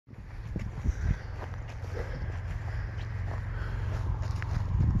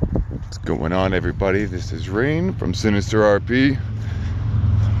Going on, everybody? This is Rain from Sinister RP.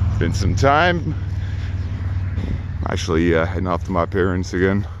 Been some time. Actually, heading off to my parents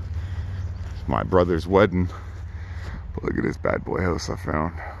again. It's my brother's wedding. But look at this bad boy house I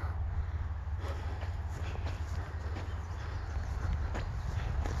found.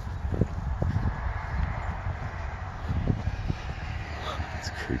 It's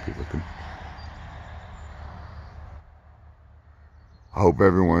creepy looking. I hope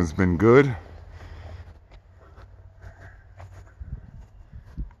everyone's been good.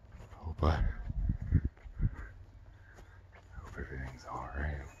 Hope everything's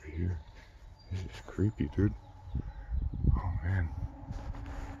alright over here. This is creepy, dude. Oh man.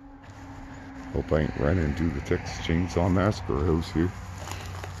 Hope I ain't running into the Texas Chainsaw Massacre house here. You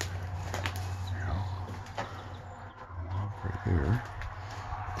know, walk right there.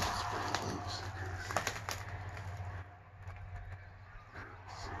 It's pretty loose.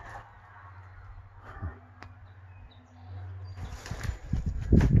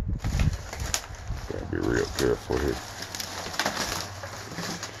 Gotta be real careful here.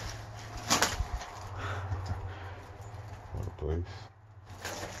 What a place.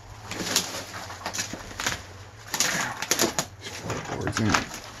 Boards in.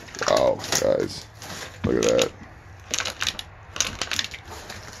 Wow, guys. Look at that.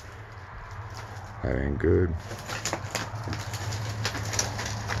 That ain't good.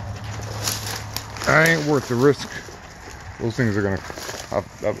 That ain't worth the risk. Those things are gonna...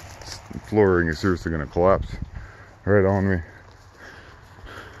 flooring is seriously gonna collapse right on me.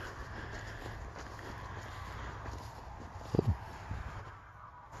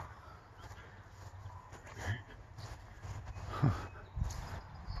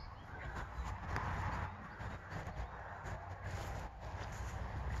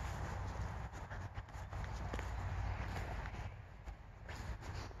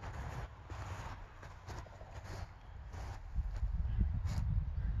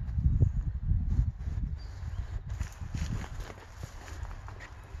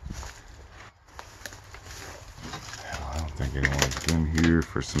 I don't think anyone's been here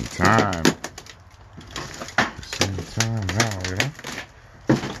for some time. Now, you know?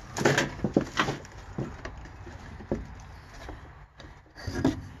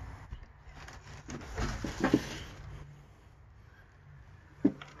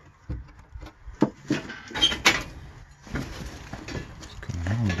 What's going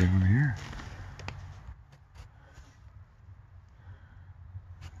on down here?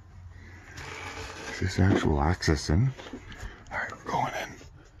 Is this actual access in? Alright, we're going in.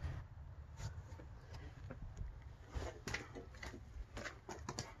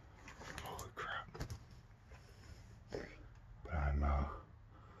 Holy crap. But I'm a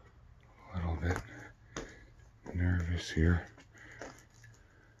little bit nervous here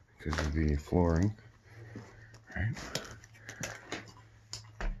because of the flooring, right?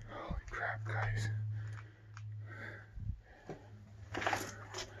 Holy crap, guys.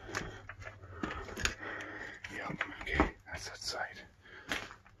 Yep, okay, that's that side.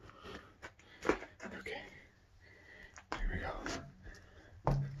 Okay, here we go.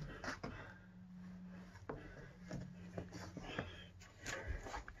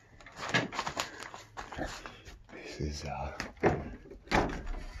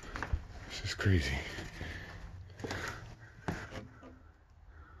 This is crazy.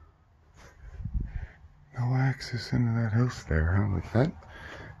 No access into that house there, huh? Like that?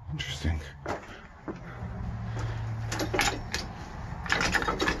 Interesting.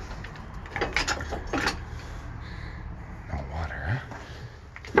 No water, huh?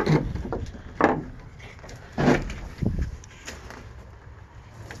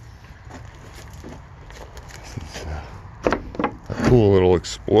 This is a cool little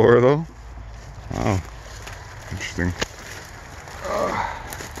explorer, though. Wow, interesting.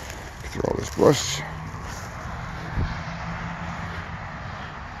 Through all this brush.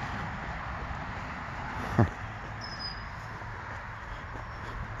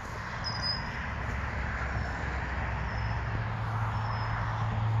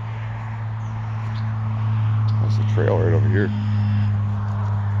 There's a trail right over here.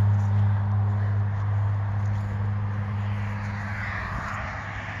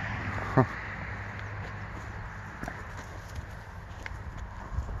 Huh.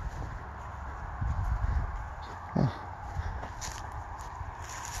 Huh.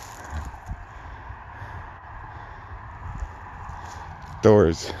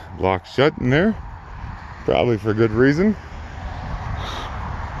 Doors locked shut in there, probably for good reason.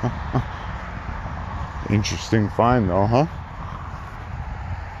 Interesting find though, huh?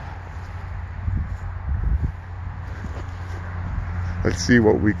 Let's see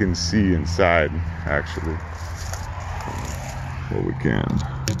what we can see inside, actually. What we can.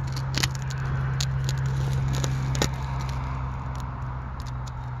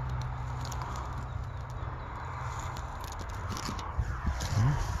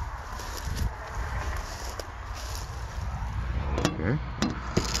 Okay.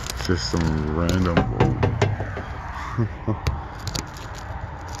 Just some random.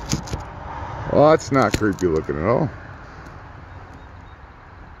 Well, that's not creepy looking at all.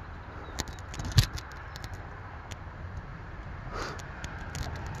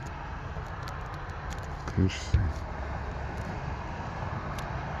 Interesting.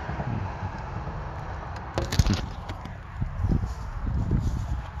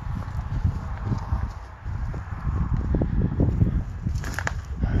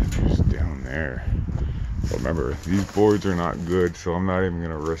 Just down there. But remember, these boards are not good, so I'm not even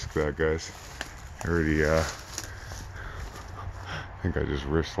gonna risk that, guys. I already, I think I just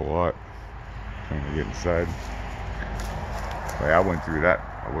risked a lot trying to get inside. But I went through that.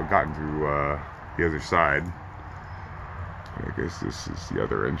 I gotten through the other side. I guess this is the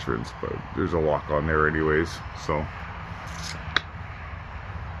other entrance, but there's a lock on there anyways, so.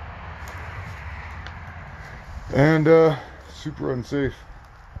 And super unsafe.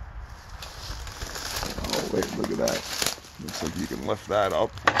 Oh wait, look at that. Looks like you can lift that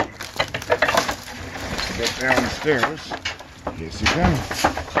up to get downstairs. Yes, you can.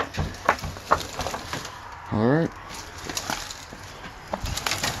 All right.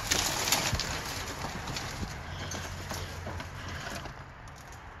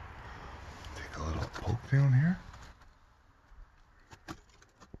 Take a little poke down here.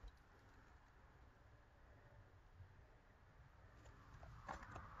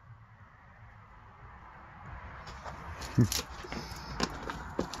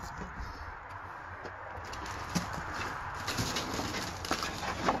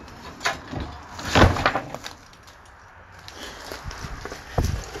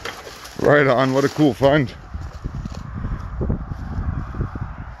 Right on, what a cool find.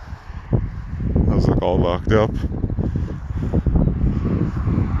 Those look all locked up.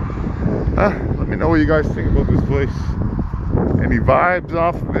 Let me know what you guys think about this place. Any vibes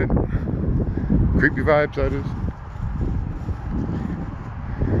off of it? Creepy vibes, that is.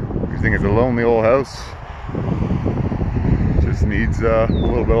 You think it's a lonely old house? Just needs a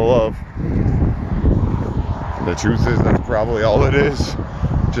little bit of love. The truth is, that's probably all it is.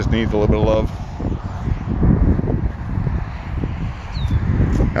 Just needs a little bit of love.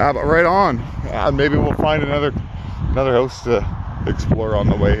 But right on. Maybe we'll find another house to explore on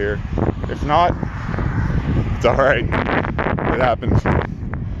the way here. If not, it's all right. It happens.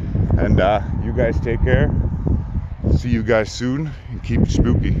 And you guys take care. See you guys soon, and keep it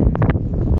spooky.